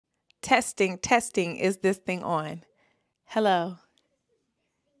Testing, testing. Is this thing on? Hello.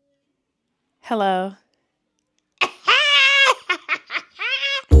 Hello.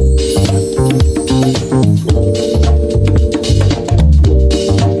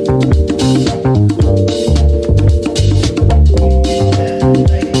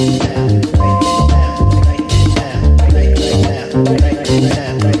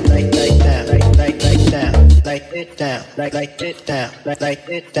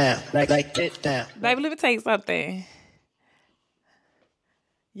 Baby, let me tell you something.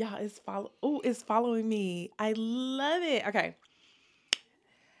 Y'all, it's following me. I love it. Okay.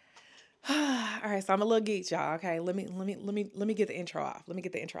 All right, so I'm a little geek, y'all. Okay, let me get the intro off.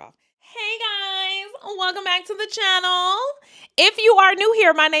 Hey guys, welcome back to the channel. If you are new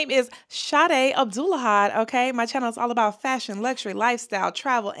here, my name is Sade Abdullahad. Okay, my channel is all about fashion, luxury, lifestyle,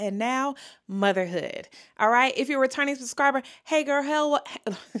 travel, and now motherhood. All right, if you're a returning subscriber, hey girl, hell,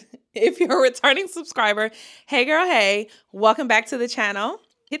 if you're a returning subscriber, hey girl, hey, welcome back to the channel.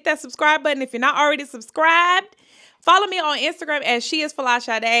 Hit that subscribe button if you're not already subscribed. Follow me on Instagram as She Is Fly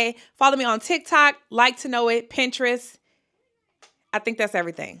Sade. Follow me on TikTok, Like to Know It, Pinterest. I think that's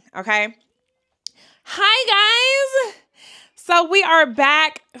everything, okay? Hi, guys. So we are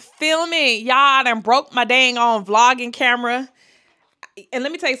back filming. Y'all, I done broke my dang on vlogging camera. And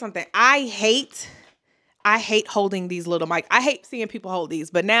let me tell you something. I hate holding these little mics. I hate seeing people hold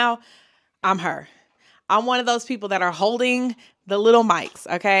these, but now I'm her. I'm one of those people that are holding the little mics,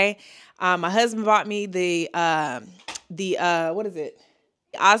 okay? My husband bought me the what is it?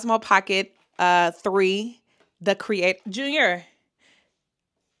 Osmo Pocket 3, the Creator Junior.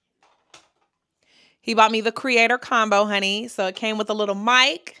 He bought me the Creator combo, honey. So it came with a little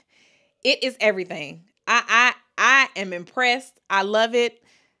mic. It is everything. I am impressed. I love it.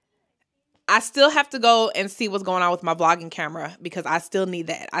 I still have to go and see what's going on with my vlogging camera because I still need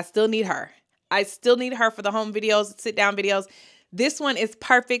that. I still need her. I still need her for the home videos, sit down videos. This one is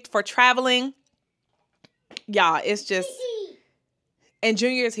perfect for traveling. Y'all, it's just, and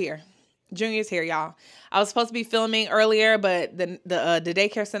Junior's here. Junior's here, y'all. I was supposed to be filming earlier, but the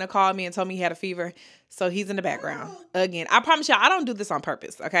daycare center called me and told me he had a fever. So he's in the background. Again, I promise y'all, I don't do this on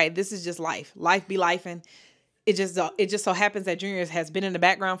purpose, okay? This is just life. Life be lifing. It just so happens that Junior has been in the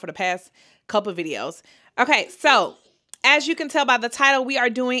background for the past couple of videos. Okay, so as you can tell by the title, we are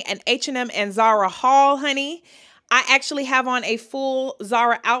doing an HnM and Zara haul, honey. I actually have on a full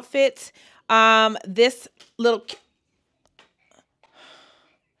Zara outfit. This little...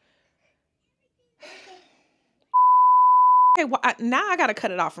 Okay, well, now I got to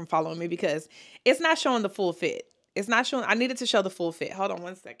cut it off from following me because it's not showing the full fit. It's not showing. I needed to show the full fit. Hold on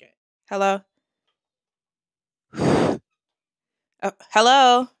one second. Hello?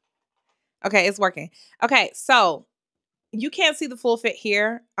 Hello? Okay, it's working. Okay, so you can't see the full fit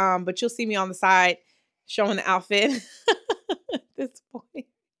here, but you'll see me on the side showing the outfit. At this point.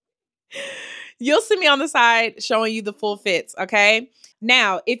 You'll see me on the side showing you the full fits, okay?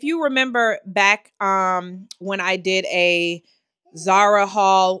 Now, if you remember back when I did a Zara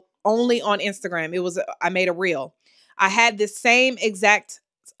haul only on Instagram, I made a reel. I had this same exact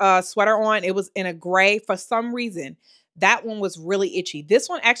sweater on. It was in a gray. For some reason, that one was really itchy. This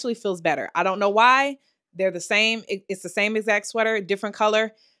one actually feels better. I don't know why. They're the same. It's the same exact sweater, different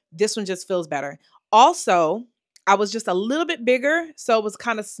color. This one just feels better. Also, I was just a little bit bigger, so it was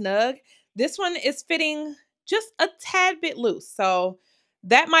kind of snug. This one is fitting just a tad bit loose. So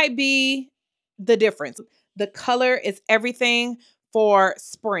that might be the difference. The color is everything for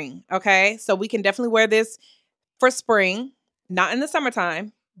spring, okay? So we can definitely wear this for spring, not in the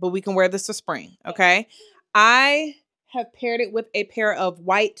summertime, but we can wear this for spring, okay? I have paired it with a pair of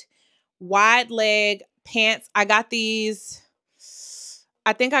white wide leg pants. I got these,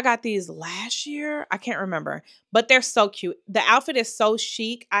 I think I got these last year. I can't remember, but they're so cute. The outfit is so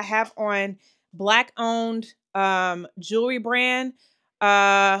chic. I have on black owned jewelry brand.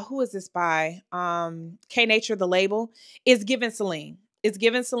 Who is this by? K Nature, the label. It's given Celine. It's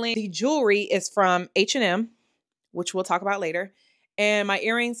given Celine. The jewelry is from HnM, which we'll talk about later. And my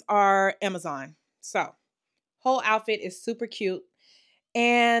earrings are Amazon. So whole outfit is super cute.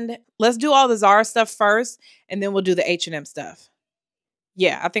 And let's do all the Zara stuff first, and then we'll do the HnM stuff.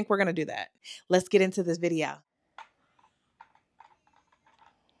 Yeah, I think we're going to do that. Let's get into this video.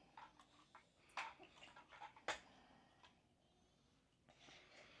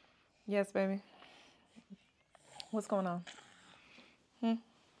 Yes, baby. What's going on?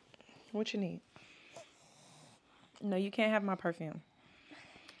 What you need? No, you can't have my perfume.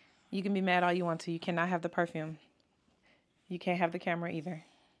 You can be mad all you want to. You cannot have the perfume. You can't have the camera either.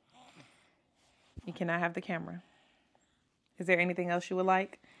 You cannot have the camera. Is there anything else you would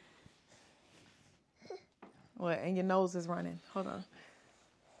like? What? And your nose is running. Hold on.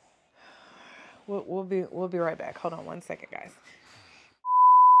 We'll be right back. Hold on one second, guys.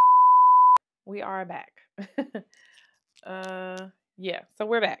 We are back. Yeah, so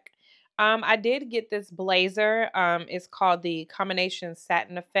we're back. I did get this blazer. It's called the Combination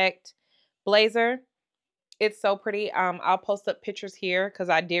Satin Effect Blazer. It's so pretty. I'll post up pictures here because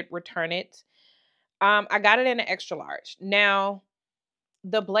I did return it. I got it in an extra large. Now,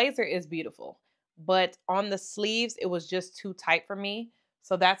 the blazer is beautiful, but on the sleeves, it was just too tight for me.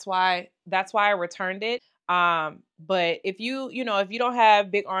 So that's why I returned it. But if you know, if you don't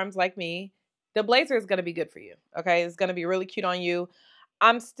have big arms like me, the blazer is going to be good for you. Okay. It's going to be really cute on you.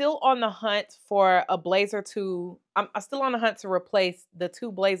 I'm still on the hunt for a blazer I'm still on the hunt to replace the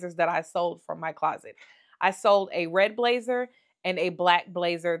two blazers that I sold from my closet. I sold a red blazer and a black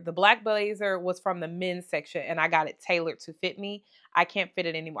blazer. The black blazer was from the men's section and I got it tailored to fit me. I can't fit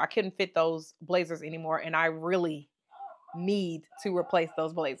it anymore. I couldn't fit those blazers anymore. And I really need to replace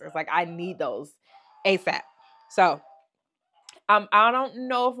those blazers. Like I need those ASAP. So I don't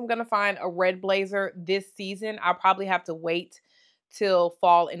know if I'm going to find a red blazer this season. I'll probably have to wait till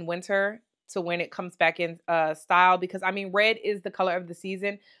fall and winter to when it comes back in style, because I mean, red is the color of the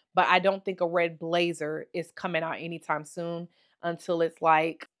season, but I don't think a red blazer is coming out anytime soon until it's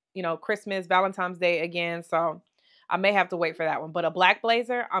like, you know, Christmas, Valentine's Day again. So I may have to wait for that one. But a black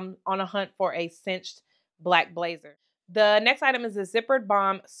blazer, I'm on a hunt for a cinched black blazer. The next item is a zippered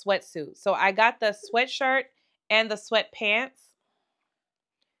bomb sweatsuit. So I got the sweatshirt and the sweatpants.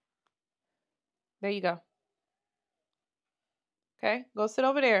 There you go. Okay, go sit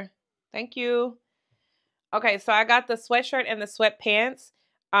over there. Thank you. Okay, so I got the sweatshirt and the sweatpants.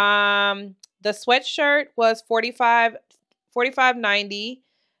 The sweatshirt was $45.90.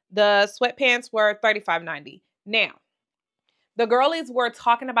 The sweatpants were $35.90. Now, the girlies were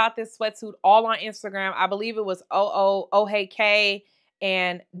talking about this sweatsuit all on Instagram. I believe it was Oh Hey K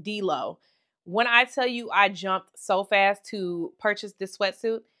and D-Lo. When I tell you I jumped so fast to purchase this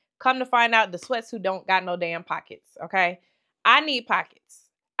sweatsuit, come to find out the sweatsuit don't got no damn pockets, okay? I need pockets.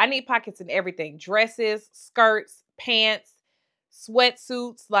 I need pockets in everything. Dresses, skirts, pants,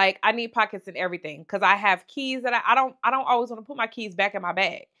 sweatsuits. Like I need pockets in everything because I have keys that I don't always want to put my keys back in my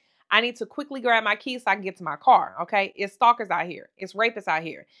bag. I need to quickly grab my keys so I can get to my car, okay? It's stalkers out here. It's rapists out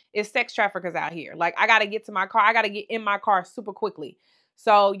here. It's sex traffickers out here. Like, I got to get to my car. I got to get in my car super quickly.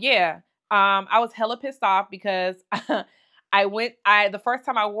 So, yeah, I was hella pissed off because the first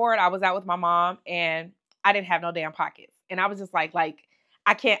time I wore it, I was out with my mom and I didn't have no damn pockets. And I was just like,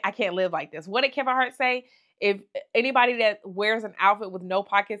 I can't live like this. What did Kevin Hart say? If anybody that wears an outfit with no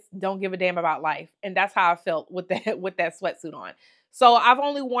pockets don't give a damn about life. And that's how I felt with that sweatsuit on. So I've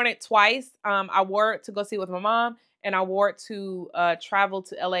only worn it twice. I wore it to go see it with my mom, and I wore it to travel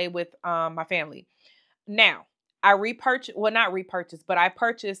to LA with my family. Now, I not repurchased, but I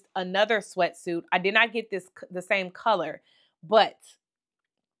purchased another sweatsuit. I did not get the same color, but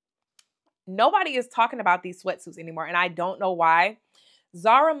nobody is talking about these sweatsuits anymore, and I don't know why.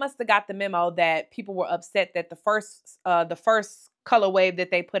 Zara must have got the memo that people were upset that the first color wave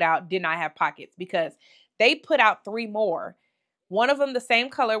that they put out did not have pockets, because they put out 3 more. One of them the same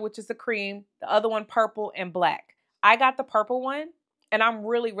color, which is the cream. The other one purple and black. I got the purple one, and I'm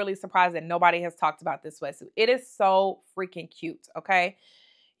really, really surprised that nobody has talked about this sweatsuit. It is so freaking cute, okay?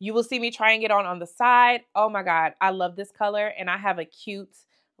 You will see me trying it on the side. Oh my God, I love this color, and I have a cute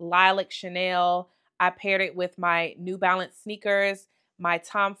lilac Chanel. I paired it with my New Balance sneakers, my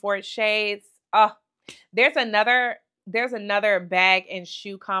Tom Ford shades. Oh, there's another bag and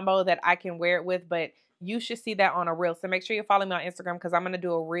shoe combo that I can wear it with, but you should see that on a reel. So make sure you follow me on Instagram because I'm going to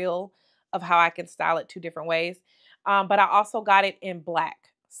do a reel of how I can style it 2 different ways. But I also got it in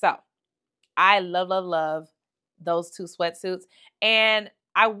black. So I love, love, love those 2 sweatsuits. And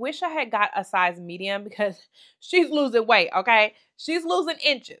I wish I had got a size medium because she's losing weight, okay? She's losing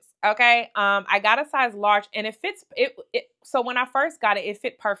inches, okay? I got a size large and it fits. So when I first got it, it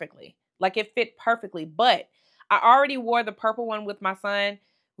fit perfectly. Like it fit perfectly. But I already wore the purple one with my son.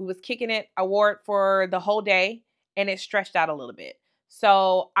 We was kicking it. I wore it for the whole day and it stretched out a little bit.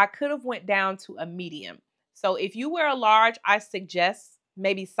 So I could have went down to a medium. So if you wear a large, I suggest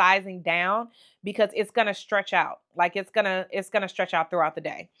maybe sizing down because it's going to stretch out. Like it's going to stretch out throughout the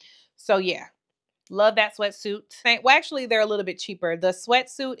day. So yeah, love that sweatsuit. Well, actually they're a little bit cheaper. The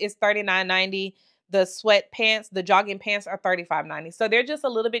sweatsuit is $39.90. The sweatpants, the jogging pants are $35.90. So they're just a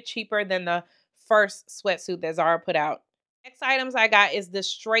little bit cheaper than the first sweatsuit that Zara put out. Next items I got is the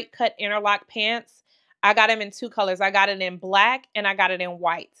straight cut interlock pants. I got them in 2 colors. I got it in black and I got it in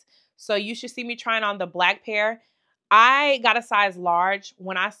white. So you should see me trying on the black pair. I got a size large.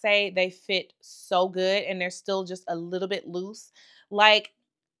 When I say they fit so good and they're still just a little bit loose, like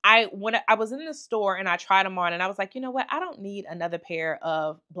when I was in the store and I tried them on and I was like, you know what? I don't need another pair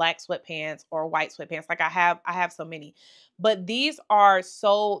of black sweatpants or white sweatpants. Like I have so many. But these are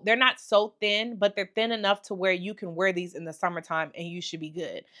they're not so thin, but they're thin enough to where you can wear these in the summertime and you should be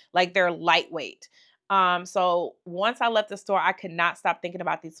good. Like they're lightweight. So once I left the store, I could not stop thinking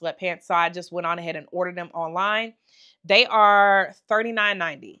about these sweatpants. So I just went on ahead and ordered them online. They are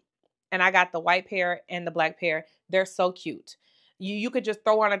 $39.90. And I got the white pair and the black pair. They're so cute. You could just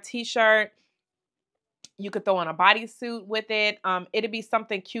throw on a t-shirt. You could throw on a bodysuit with it. It'd be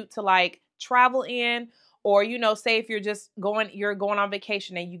something cute to like travel in, or say if you're going on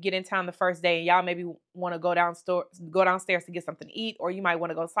vacation and you get in town the first day and y'all maybe want to go downstairs to get something to eat, or you might want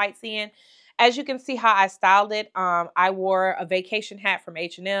to go sightseeing. As you can see how I styled it, I wore a vacation hat from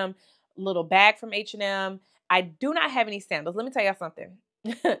HnM, little bag from HnM. I do not have any sandals. Let me tell y'all something.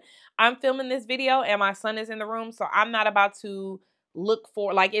 I'm filming this video and my son is in the room, so I'm not about to look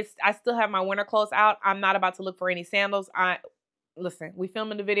for I still have my winter clothes out. I'm not about to look for any sandals. Listen, we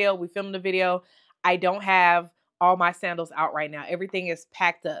filming the video. I don't have all my sandals out right now. Everything is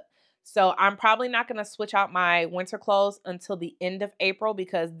packed up. So I'm probably not going to switch out my winter clothes until the end of April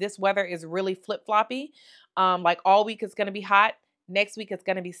because this weather is really flip-floppy. Like all week it's going to be hot. Next week it's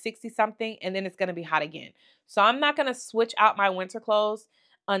going to be 60 something and then it's going to be hot again. So I'm not going to switch out my winter clothes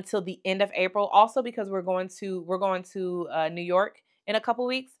until the end of April. Also because we're going to New York in a couple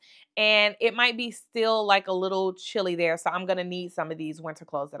weeks and it might be still like a little chilly there. So I'm going to need some of these winter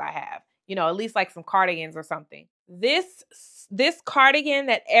clothes that I have, at least like some cardigans or something. This cardigan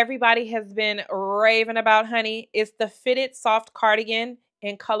that everybody has been raving about, honey, is the fitted soft cardigan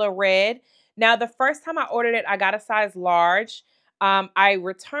in color red. Now, the first time I ordered it, I got a size large. I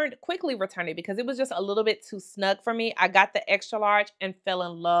quickly returned it because it was just a little bit too snug for me. I got the extra large and fell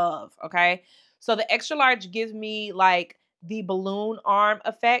in love, okay? So the extra large gives me like the balloon arm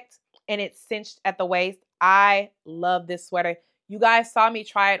effect and it's cinched at the waist. I love this sweater. You guys saw me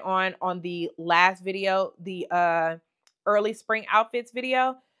try it on the last video, the early spring outfits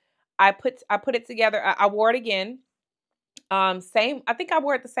video. I put it together. I wore it again. I think I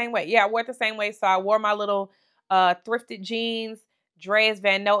wore it the same way. Yeah, I wore it the same way. So I wore my little thrifted jeans, Dre's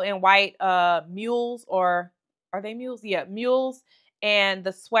Van Noten white mules, or are they mules? Yeah, mules, and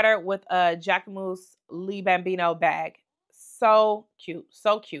the sweater with a Jacquemus Lee Bambino bag. So cute,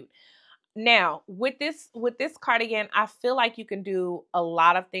 so cute. Now, with this cardigan, I feel like you can do a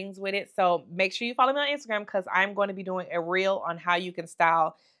lot of things with it. So make sure you follow me on Instagram because I'm going to be doing a reel on how you can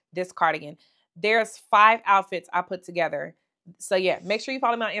style this cardigan. There's 5 outfits I put together. So yeah, make sure you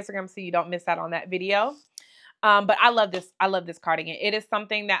follow me on Instagram so you don't miss out on that video. But I love this. I love this cardigan. It is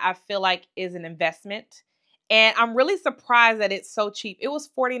something that I feel like is an investment. And I'm really surprised that it's so cheap. It was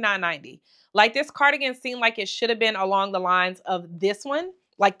 $49.90. Like this cardigan seemed like it should have been along the lines of this one.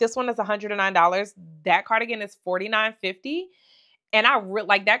 Like this one is $109. That cardigan is $49.50. And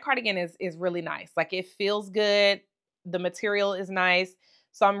like that cardigan is really nice. Like it feels good. The material is nice.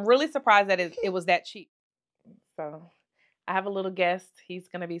 So I'm really surprised that it was that cheap. So I have a little guest. He's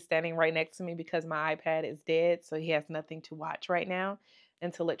going to be standing right next to me because my iPad is dead. So he has nothing to watch right now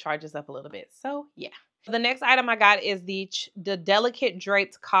until it charges up a little bit. So yeah. The next item I got is the delicate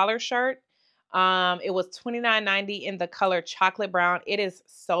draped collar shirt. It was $29.90 in the color chocolate brown. It is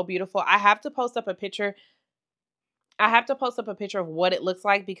so beautiful. I have to post up a picture. Of what it looks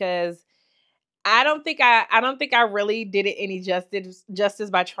like because I don't think I really did it any justice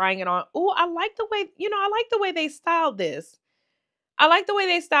by trying it on. Oh, I like the way they styled this. I like the way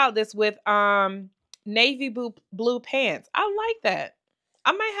they styled this with navy blue pants. I like that.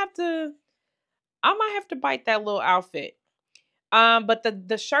 I might have to bite that little outfit. But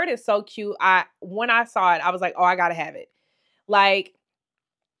the shirt is so cute. When I saw it, I was like, oh, I gotta have it. Like,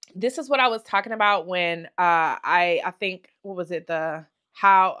 this is what I was talking about when I think, what was it,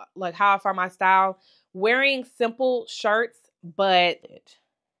 how I found my style. Wearing simple shirts, but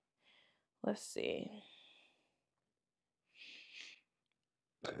let's see.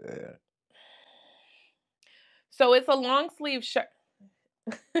 So it's a long sleeve shirt.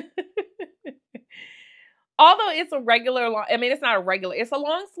 Although it's a regular long, I mean, it's not a regular, it's a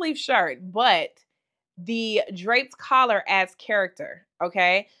long sleeve shirt, but the draped collar adds character,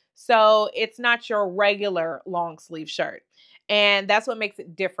 okay? So it's not your regular long sleeve shirt. And that's what makes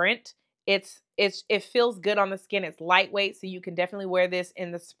it different. It feels good on the skin. It's lightweight, so you can definitely wear this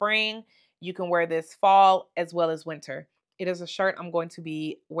in the spring. You can wear this fall as well as winter. It is a shirt I'm going to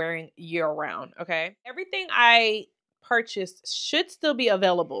be wearing year round, okay? Everything I purchased should still be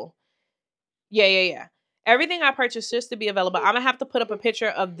available. Yeah. Everything I purchased just to be available. I'm going to have to put up a picture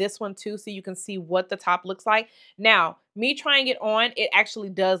of this one too so you can see what the top looks like. Now, me trying it on, it actually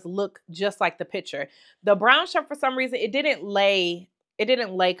does look just like the picture. The brown shirt, for some reason, it didn't lay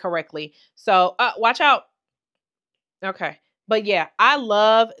correctly. So, watch out. Okay. But yeah, I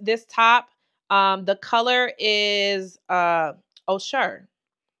love this top. The color is, oh, sure.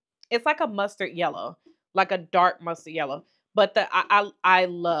 It's like a mustard yellow, like a dark mustard yellow. But I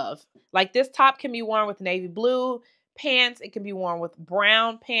love, like, this top can be worn with navy blue pants. It can be worn with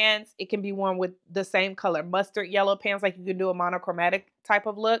brown pants. It can be worn with the same color mustard yellow pants. Like, you can do a monochromatic type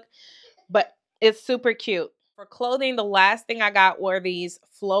of look, but it's super cute. For clothing, the last thing I got were these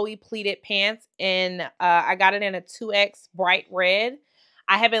flowy pleated pants, and I got it in a 2X bright red.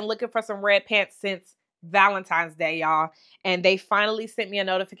 I have been looking for some red pants since Valentine's Day, y'all, and they finally sent me a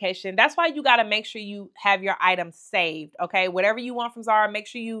notification. That's why you got to make sure you have your items saved, okay? Whatever you want from Zara, make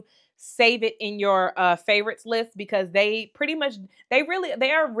sure you save it in your favorites list, because they pretty much, they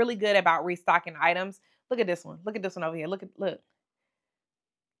are really good about restocking items. Look at this one. Look at this one over here. Look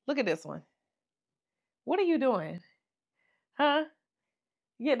at this one. What are you doing? Huh?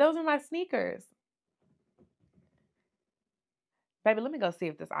 Yeah, those are my sneakers. Baby, let me go see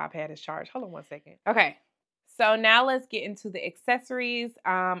if this iPad is charged. Hold on one second. Okay. So now let's get into the accessories.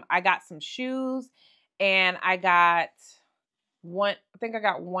 I got some shoes, and I think I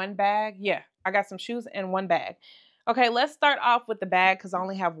got one bag. Yeah, I got some shoes and one bag. Okay, let's start off with the bag because I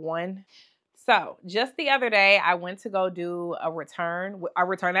only have one. So just the other day, I went to go do a return. I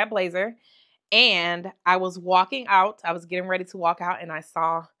returned that blazer. And I was walking out. I was getting ready to walk out, and I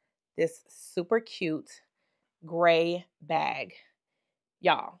saw this super cute gray bag.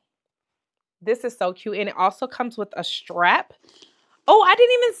 Y'all, this is so cute. And it also comes with a strap. Oh, I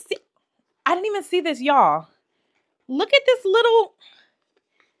didn't even see this, y'all. Look at this little,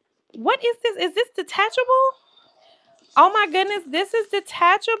 what is this? Is this detachable? Oh my goodness, this is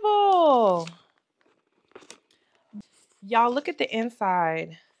detachable. Y'all, look at the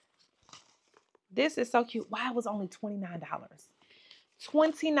inside. This is so cute. Wow, it was only $29.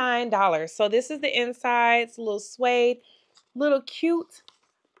 $29. So this is the inside. It's a little suede, little cute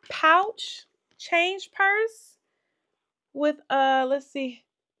pouch, change purse with let's see.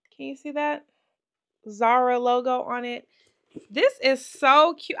 Can you see that? Zara logo on it. This is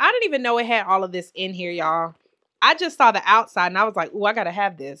so cute. I didn't even know it had all of this in here, y'all. I just saw the outside and I was like, "Ooh, I got to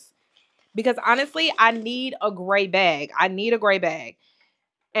have this." Because honestly, I need a gray bag. I need a gray bag.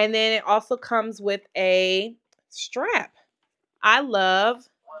 And then it also comes with a strap. I love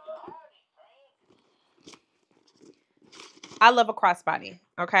a crossbody,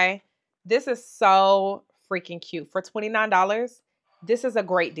 okay? This is so freaking cute. For $29, this is a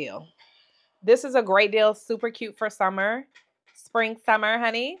great deal. This is a great deal. Super cute for summer. Spring, summer,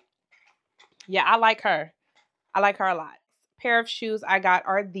 honey. Yeah, I like her. I like her a lot. Pair of shoes I got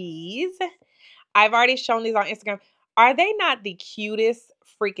are these. I've already shown these on Instagram. Are they not the cutest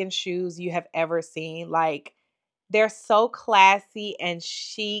freaking shoes you have ever seen? Like, they're so classy and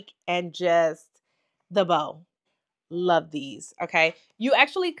chic and just the bow. Love these. Okay. You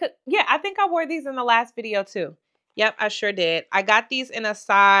actually could. Yeah, I think I wore these in the last video too. Yep, I sure did. I got these in a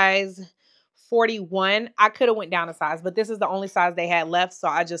size 41. I could have went down a size, but this is the only size they had left, so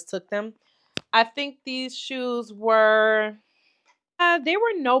I just took them. I think these shoes were, they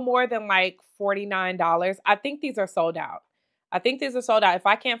were no more than like $49. I think these are sold out. I think these are sold out. If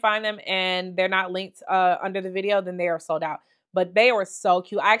I can't find them and they're not linked under the video, then they are sold out. But they were so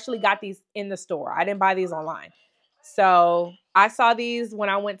cute. I actually got these in the store. I didn't buy these online. So I saw these when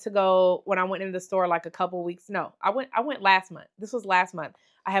I went in the store like a couple weeks. No, I went last month. This was last month.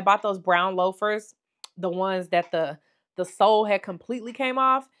 I had bought those brown loafers, the ones that the sole had completely came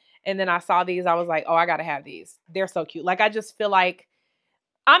off. And then I saw these. I was like, oh, I got to have these. They're so cute. Like, I just feel like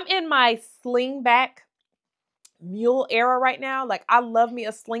I'm in my slingback mule era right now. Like, I love me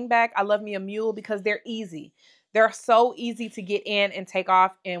a slingback. I love me a mule because they're easy. They're so easy to get in and take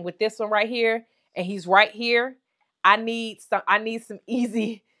off. And with this one right here, and he's right here, I need some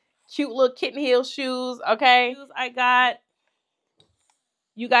easy, cute little kitten heel shoes. Okay. I got,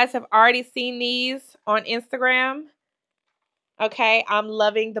 you guys have already seen these on Instagram. Okay. I'm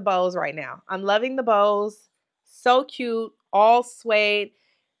loving the bows right now. I'm loving the bows. So cute. All suede.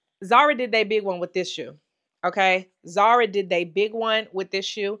 Zara did their big one with this shoe. Okay. Zara did their big one with this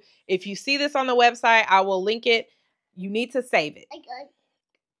shoe. If you see this on the website, I will link it. You need to save it. Okay.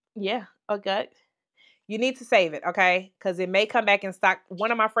 Yeah. Okay. You need to save it, okay? Because it may come back in stock.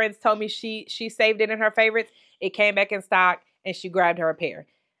 One of my friends told me she saved it in her favorites. It came back in stock, and she grabbed her a pair.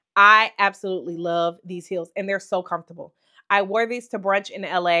 I absolutely love these heels, and they're so comfortable. I wore these to brunch in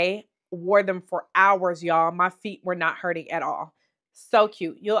LA wore them for hours, y'all. My feet were not hurting at all. So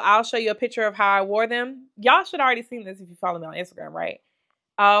cute. I'll show you a picture of how I wore them. Y'all should already seen this if you follow me on Instagram, right?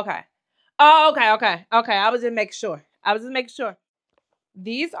 Oh, okay. Oh, okay. I was just making sure.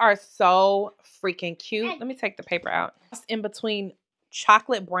 These are so freaking cute. Let me take the paper out. It's in between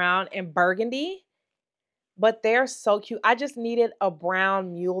chocolate brown and burgundy, but they're so cute. I just needed a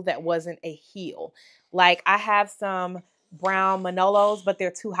brown mule that wasn't a heel. Like, I have some brown Manolos, but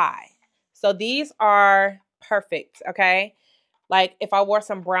they're too high. So these are perfect, okay? Like, if I wore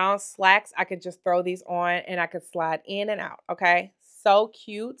some brown slacks, I could just throw these on and I could slide in and out, okay? So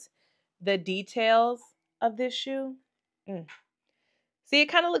cute. The details of this shoe. See, it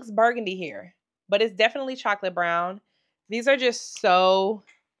kind of looks burgundy here, but it's definitely chocolate brown. These are just so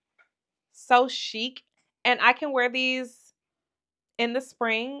chic. And I can wear these in the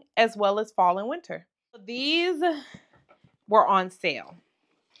spring as well as fall and winter. These were on sale.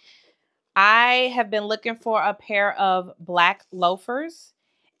 I have been looking for a pair of black loafers,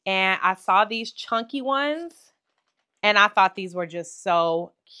 and I saw these chunky ones, and I thought these were just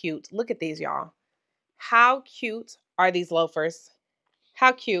so cute. Look at these, y'all. How cute are these loafers?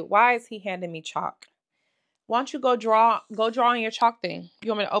 How cute. Why is he handing me chalk? Why don't you go draw on your chalk thing?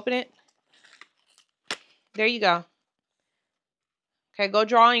 You want me to open it? There you go. Okay, go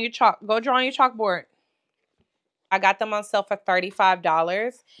draw on your chalk. Go draw on your chalkboard. I got them on sale for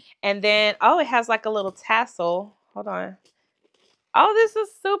 $35. And then, oh, it has like a little tassel. Hold on. Oh, this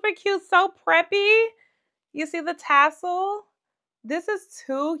is super cute. So preppy. You see the tassel? This is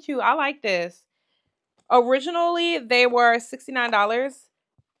too cute. I like this. Originally, they were $69.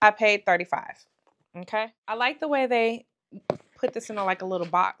 I paid $35. Okay. I like the way they put this in like a little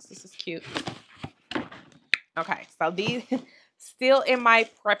box. This is cute. Okay. So these still in my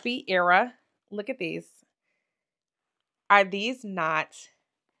preppy era. Look at these. Are these not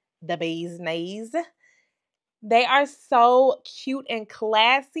the bee's knees? They are so cute and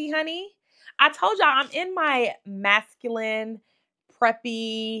classy, honey. I told y'all I'm in my masculine,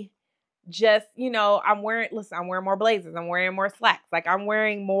 preppy, just, I'm wearing more blazers. I'm wearing more slacks. Like, I'm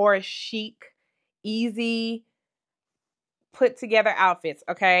wearing more chic, easy, put together outfits,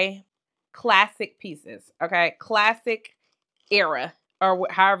 okay? Classic pieces, okay? Classic era, or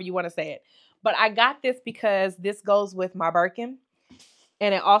however you want to say it. But I got this because this goes with my Birkin.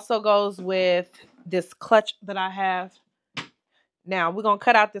 And it also goes with this clutch that I have. Now, we're going to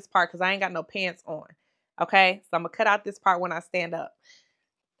cut out this part because I ain't got no pants on. Okay? So I'm going to cut out this part when I stand up.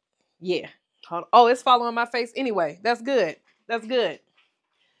 Yeah. Oh, it's following my face anyway. That's good. That's good.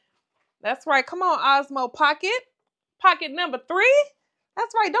 That's right. Come on, Osmo Pocket. Pocket number 3.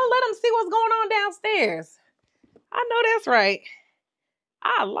 That's right. Don't let them see what's going on downstairs. I know that's right.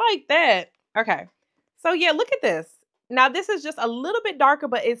 I like that. Okay. So, yeah, look at this. Now, this is just a little bit darker,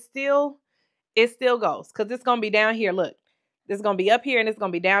 but it still goes because it's going to be down here. Look, it's going to be up here and it's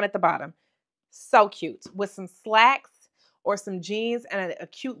going to be down at the bottom. So cute with some slacks or some jeans and a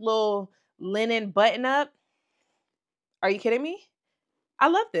cute little linen button up. Are you kidding me? I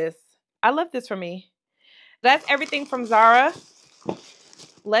love this. I love this for me. That's everything from Zara.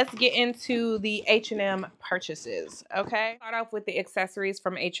 Let's get into the H&M purchases, okay? Start off with the accessories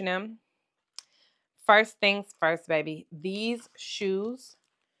from H&M. First things first, baby. These shoes,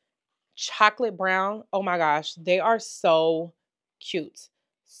 chocolate brown. Oh my gosh, they are so cute.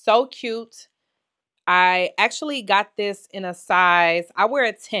 So cute. I actually got this in a size, I wear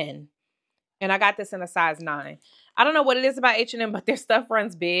a 10, and I got this in a size 9. I don't know what it is about H&M, but their stuff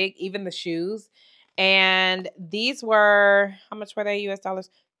runs big, even the shoes. And these were, how much were they US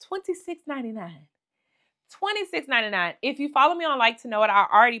dollars? $26.99. $26.99. If you follow me on Like to Know It, I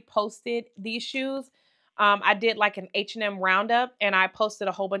already posted these shoes. I did like an H&M roundup, and I posted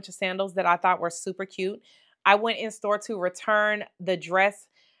a whole bunch of sandals that I thought were super cute. I went in store to return the dress.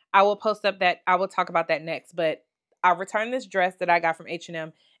 I will post up that, I will talk about that next, but I returned this dress that I got from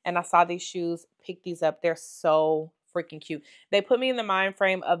H&M, and I saw these shoes, picked these up. They're so freaking cute. They put me in the mind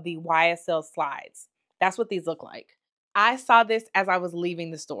frame of the YSL slides. That's what these look like. I saw this as I was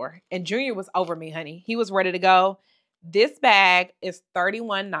leaving the store, and Junior was over me, honey. He was ready to go. This bag is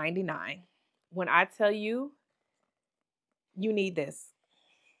 $31.99. When I tell you, you need this.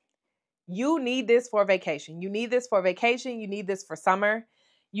 You need this for vacation. You need this for vacation. You need this for summer.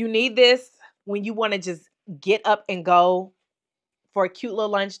 You need this when you want to just get up and go for a cute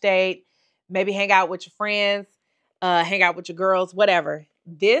little lunch date, maybe hang out with your friends, hang out with your girls, whatever.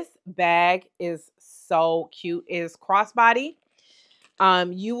 This bag is so cute. It is crossbody.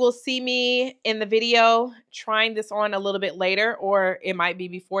 You will see me in the video trying this on a little bit later, or it might be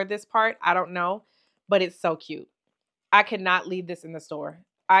before this part. I don't know, but it's so cute. I could not leave this in the store.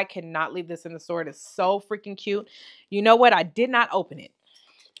 I cannot leave this in the store. It is so freaking cute. You know what? I did not open it.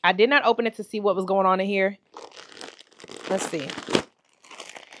 I did not open it to see what was going on in here. Let's see.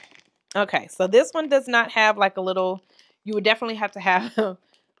 Okay, so this one does not have like a little, you would definitely have to have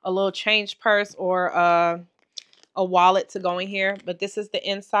a little change purse or a wallet to go in here. But this is the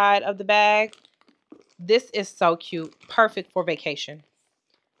inside of the bag. This is so cute. Perfect for vacation.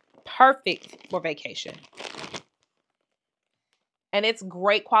 Perfect for vacation. And it's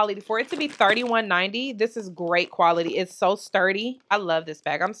great quality. For it to be $31.90, this is great quality. It's so sturdy. I love this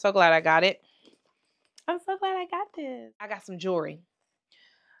bag. I'm so glad I got it. I'm so glad I got this. I got some jewelry.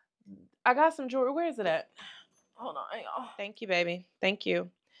 Where is it at? Hold on, y'all. Thank you, baby. Thank you.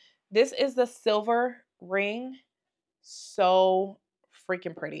 This is the silver ring. So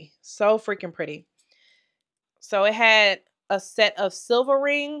freaking pretty. So freaking pretty. So it had a set of silver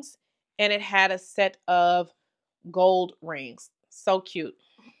rings and it had a set of gold rings. So cute.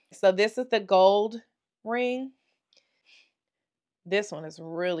 So this is the gold ring. This one is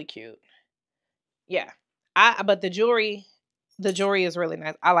really cute. Yeah. But the jewelry is really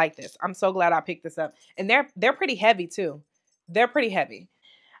nice. I like this. I'm so glad I picked this up. And they're pretty heavy too. They're pretty heavy.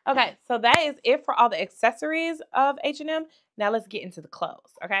 Okay, so that is it for all the accessories of H&M. Now let's get into the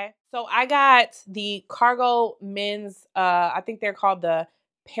clothes, okay? So I got the cargo men's, I think they're called the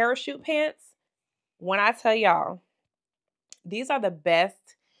parachute pants. When I tell y'all, these are the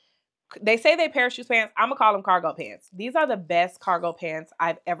best. They say they parachute pants. I'm gonna call them cargo pants. These are the best cargo pants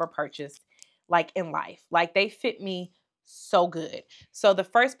I've ever purchased, like in life. Like they fit me so good. So the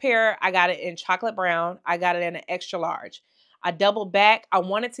first pair, I got it in chocolate brown. I got it in an extra large. I doubled back. I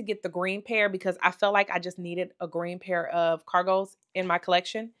wanted to get the green pair because I felt like I just needed a green pair of cargos in my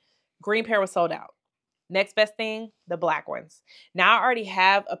collection. Green pair was sold out. Next best thing, the black ones. Now I already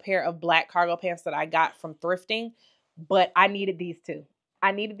have a pair of black cargo pants that I got from thrifting, but I needed these two.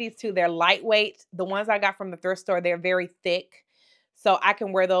 They're lightweight. The ones I got from the thrift store, they're very thick. So I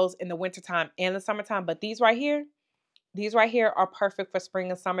can wear those in the wintertime and the summertime. But these right here are perfect for spring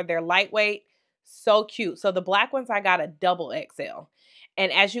and summer. They're lightweight. So cute. So the black ones, I got a double XL.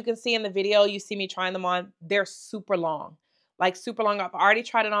 And as you can see in the video, you see me trying them on. They're super long. Like super long. I've already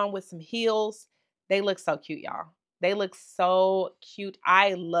tried it on with some heels. They look so cute, y'all. They look so cute.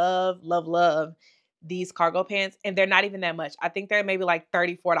 I love, love, love these cargo pants. And they're not even that much. I think they're maybe like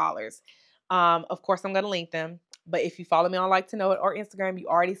 $34. Of course, I'm going to link them. But if you follow me on Like to Know It or Instagram, you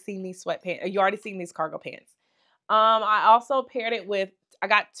already seen these sweatpants. You already seen these cargo pants. I also paired it with, I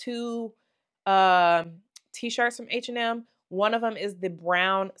got two t-shirts from H&M. One of them is the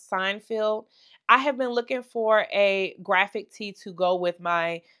brown Seinfeld. I have been looking for a graphic tee to go with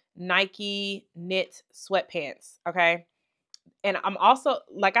my Nike knit sweatpants, okay? And I'm also,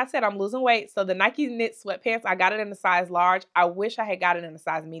 like I said, I'm losing weight. So the Nike knit sweatpants, I got it in a size large. I wish I had got it in a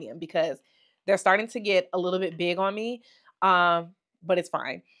size medium because they're starting to get a little bit big on me, but it's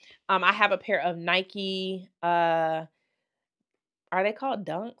fine. I have a pair of Nike, are they called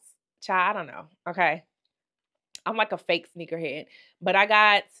Dunks? Child, I don't know. Okay. I'm like a fake sneakerhead. But I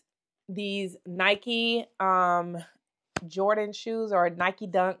got these Nike Jordan shoes or Nike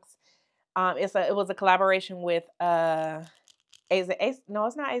Dunks. It was a collaboration with no, it's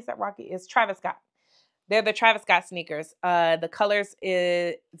not A$AP Rocky. It's Travis Scott. They're the Travis Scott sneakers. The colors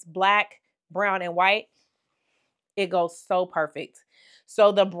it's black, brown, and white. It goes so perfect.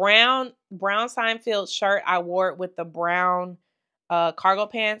 So the brown Seinfeld shirt, I wore it with the brown cargo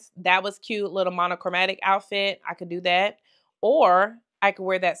pants. That was cute. Little monochromatic outfit. I could do that. Or I could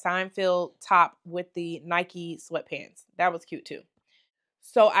wear that Seinfeld top with the Nike sweatpants. That was cute too.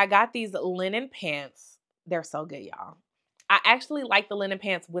 So I got these linen pants. They're so good, y'all. I actually like the linen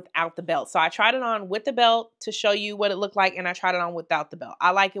pants without the belt. So I tried it on with the belt to show you what it looked like, and I tried it on without the belt.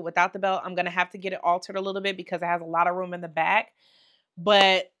 I like it without the belt. I'm going to have to get it altered a little bit because it has a lot of room in the back.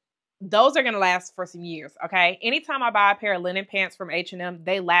 But those are going to last for some years, okay? Anytime I buy a pair of linen pants from H&M,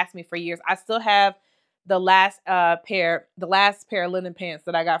 they last me for years. I still have the last pair of linen pants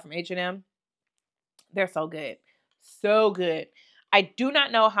that I got from H&M. They're so good. So good. I do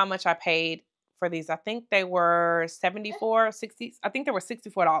not know how much I paid for these. I think they were $74, $60. I think they were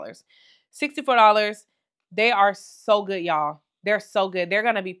 $64. $64. They are so good, y'all. They're so good. They're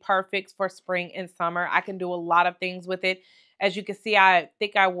going to be perfect for spring and summer. I can do a lot of things with it. As you can see, I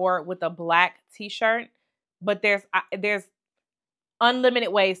think I wore it with a black t-shirt, but there's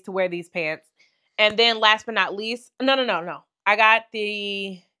unlimited ways to wear these pants. And then last but not least, no. I got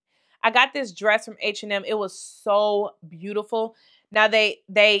this dress from H&M. It was so beautiful. Now they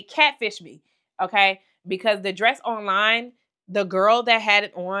catfished me, okay? Because the dress online, the girl that had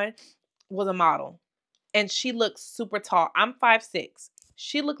it on was a model. And she looked super tall. I'm 5'6".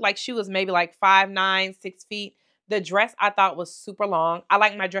 She looked like she was maybe like 5'9", 6 feet. The dress I thought was super long. I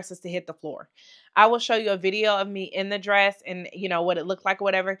like my dresses to hit the floor. I will show you a video of me in the dress and, you know, what it looked like or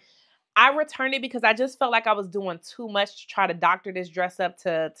whatever. I returned it because I just felt like I was doing too much to try to doctor this dress up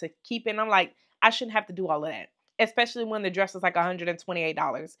to keep it. And I'm like, I shouldn't have to do all of that, especially when the dress was like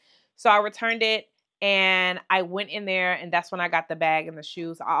 $128. So I returned it and I went in there, and that's when I got the bag and the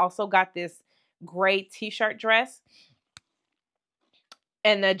shoes. I also got this gray t-shirt dress,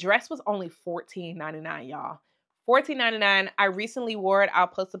 and the dress was only $14.99, y'all. $14.99. I recently wore it. I'll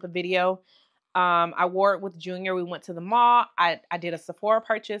post up a video. I wore it with Junior. We went to the mall. I did a Sephora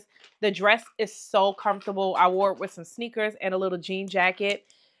purchase. The dress is so comfortable. I wore it with some sneakers and a little jean jacket.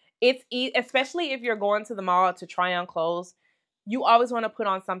 It's especially if you're going to the mall to try on clothes, you always want to put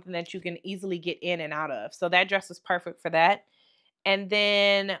on something that you can easily get in and out of. So that dress was perfect for that. And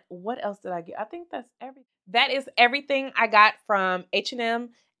then what else did I get? I think that's everything. That is everything I got from H&M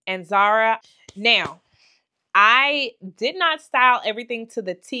and Zara. Now, I did not style everything to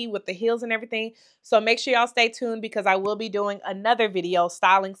the T with the heels and everything. So make sure y'all stay tuned because I will be doing another video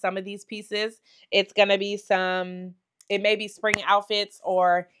styling some of these pieces. It's going to be it may be spring outfits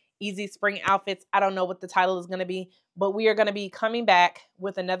or easy spring outfits. I don't know what the title is going to be, but we are going to be coming back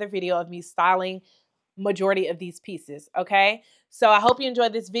with another video of me styling majority of these pieces. Okay. So I hope you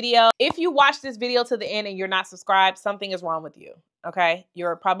enjoyed this video. If you watched this video to the end and you're not subscribed, something is wrong with you. Okay.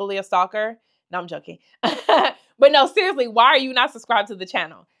 You're probably a stalker. No, I'm joking. But no, seriously, why are you not subscribed to the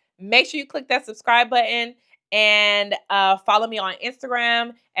channel? Make sure you click that subscribe button and follow me on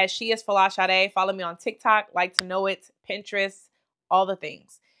Instagram as SheIsFalashade. Follow me on TikTok, Like to Know It, Pinterest, all the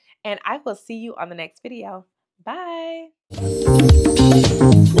things. And I will see you on the next video. Bye.